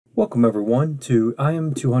Welcome everyone to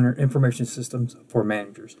IM-200 Information Systems for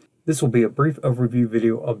Managers. This will be a brief overview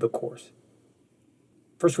video of the course.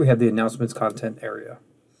 First, we have the announcements content area.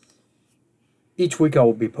 Each week I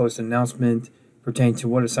will be posting an announcement pertaining to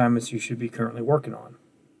what assignments you should be currently working on.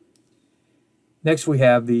 Next, we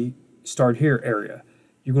have the Start Here area.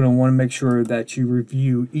 You're going to want to make sure that you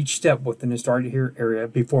review each step within the Start Here area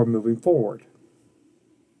before moving forward.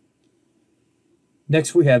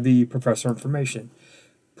 Next, we have the professor information.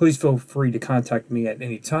 Please feel free to contact me at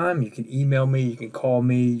any time. You can email me, you can call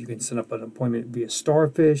me, you can set up an appointment via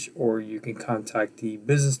Starfish, or you can contact the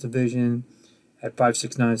business division at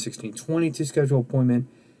 569-1620 to schedule an appointment.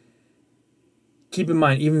 Keep in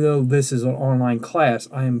mind, even though this is an online class,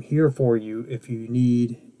 I am here for you if you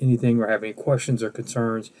need anything or have any questions or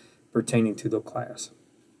concerns pertaining to the class.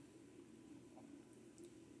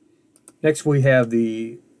 Next, we have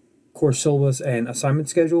the course syllabus and assignment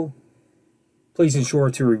schedule. Please ensure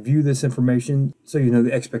to review this information so you know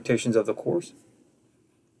the expectations of the course.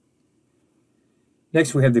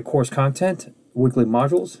 Next, we have the course content, weekly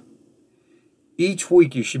modules. Each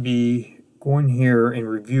week you should be going here and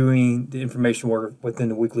reviewing the information within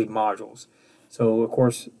the weekly modules. So, of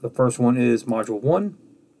course, the first one is Module 1.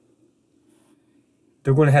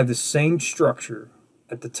 They're going to have the same structure.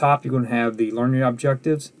 At the top, you're going to have the learning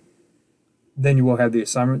objectives. Then you will have the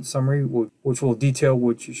assignment summary, which will detail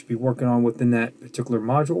what you should be working on within that particular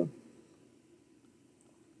module.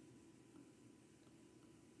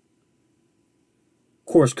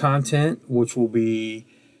 Course content, which will be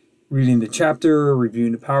reading the chapter,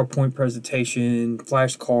 reviewing the PowerPoint presentation,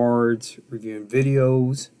 flashcards, reviewing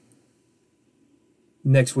videos.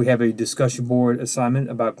 Next, we have a discussion board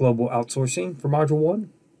assignment about global outsourcing for Module 1.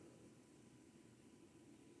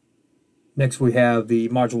 Next, we have the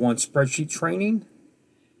Module 1 spreadsheet training.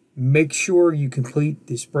 Make sure you complete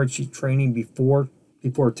the spreadsheet training before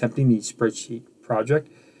attempting the spreadsheet project.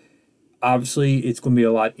 Obviously, it's going to be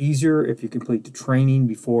a lot easier if you complete the training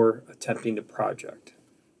before attempting the project.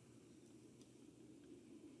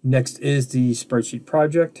 Next is the spreadsheet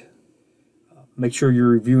project. Make sure you're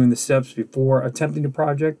reviewing the steps before attempting the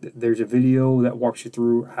project. There's a video that walks you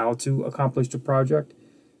through how to accomplish the project.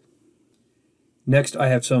 Next, I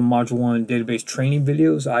have some Module 1 database training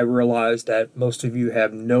videos. I realize that most of you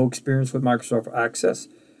have no experience with Microsoft Access,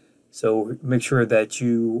 so make sure that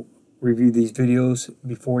you review these videos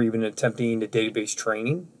before even attempting the database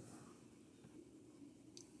training.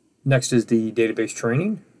 Next is the database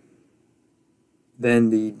training, then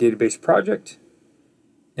the database project,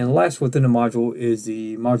 and last within the module is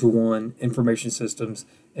the Module 1 Information Systems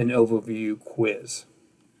and Overview quiz.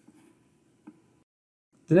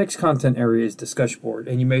 The next content area is discussion board,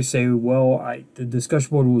 and you may say, well, the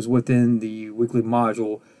discussion board was within the weekly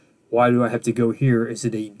module. Why do I have to go here? Is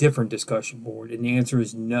it a different discussion board? And the answer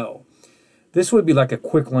is no. This would be like a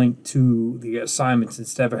quick link to the assignments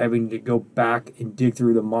instead of having to go back and dig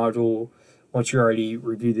through the module. Once you already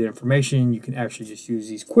reviewed the information, you can actually just use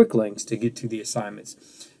these quick links to get to the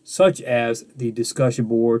assignments, such as the discussion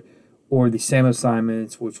board or the SAM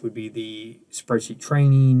assignments, which would be the spreadsheet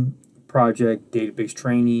training, project, database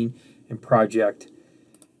training, and project,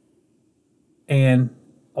 and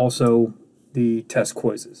also the test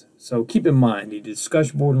quizzes. So keep in mind the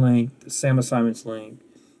discussion board link, the SAM assignments link,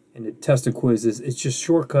 and the test and quizzes. It's just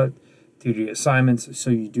shortcut to the assignments so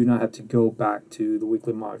you do not have to go back to the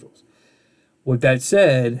weekly modules. With that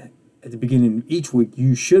said, at the beginning of each week,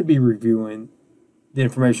 you should be reviewing the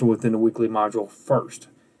information within the weekly module first.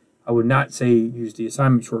 I would not say use the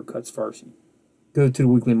assignment shortcuts first. Go to the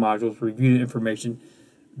weekly modules, review the information,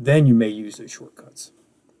 then you may use the shortcuts.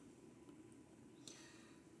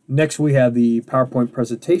 Next, we have the PowerPoint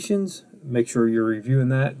presentations. Make sure you're reviewing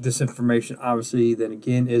that. This information, obviously, then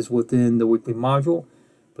again, is within the weekly module,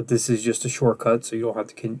 but this is just a shortcut, so you don't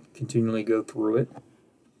have to continually go through it.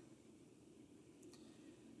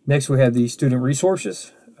 Next, we have the student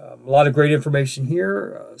resources. A lot of great information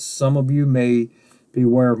here. Some of you may be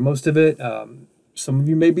aware of most of it. Some of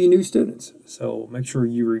you may be new students, so make sure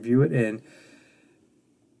you review it. And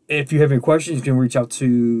if you have any questions, you can reach out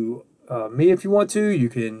to me if you want to. You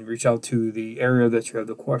can reach out to the area that you have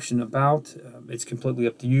the question about. It's completely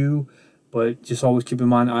up to you, but just always keep in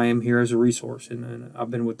mind I am here as a resource, and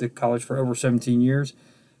I've been with the college for over 17 years,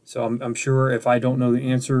 so I'm sure if I don't know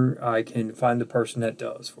the answer, I can find the person that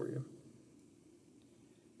does for you.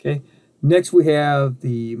 Okay, next we have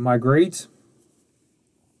the My Grades.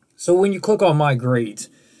 So when you click on My Grades,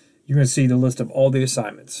 you're going to see the list of all the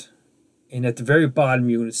assignments. And at the very bottom,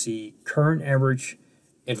 you're going to see current average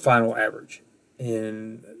and final average.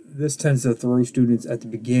 And this tends to throw students at the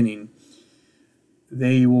beginning.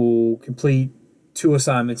 They will complete 2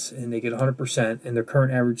 assignments and they get 100%, and their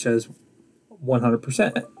current average says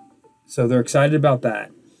 100%. So they're excited about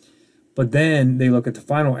that. But then they look at the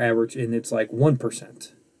final average and it's like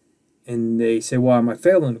 1%. And they say, well, am I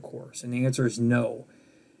failing the course? And the answer is no.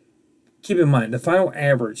 Keep in mind, the final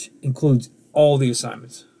average includes all the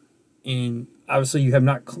assignments. And obviously you have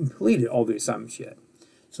not completed all the assignments yet.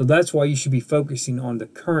 So that's why you should be focusing on the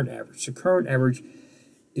current average. The current average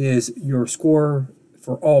is your score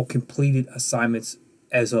for all completed assignments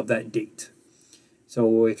as of that date.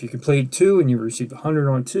 So if you completed 2 and you received 100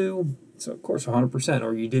 on 2, it's of course 100%.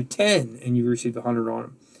 Or you did 10 and you received 100 on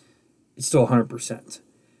them, it's still 100%.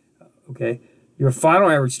 Okay? Your final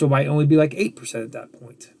average still might only be like 8% at that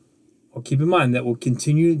point. Well, keep in mind that will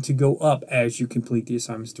continue to go up as you complete the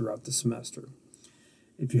assignments throughout the semester.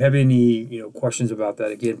 If you have any questions about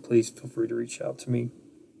that, again, please feel free to reach out to me.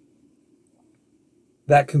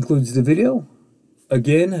 That concludes the video.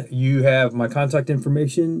 Again, you have my contact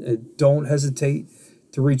information. Don't hesitate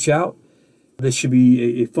to reach out. This should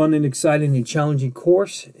be a fun and exciting and challenging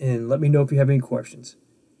course, and let me know if you have any questions.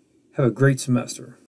 Have a great semester.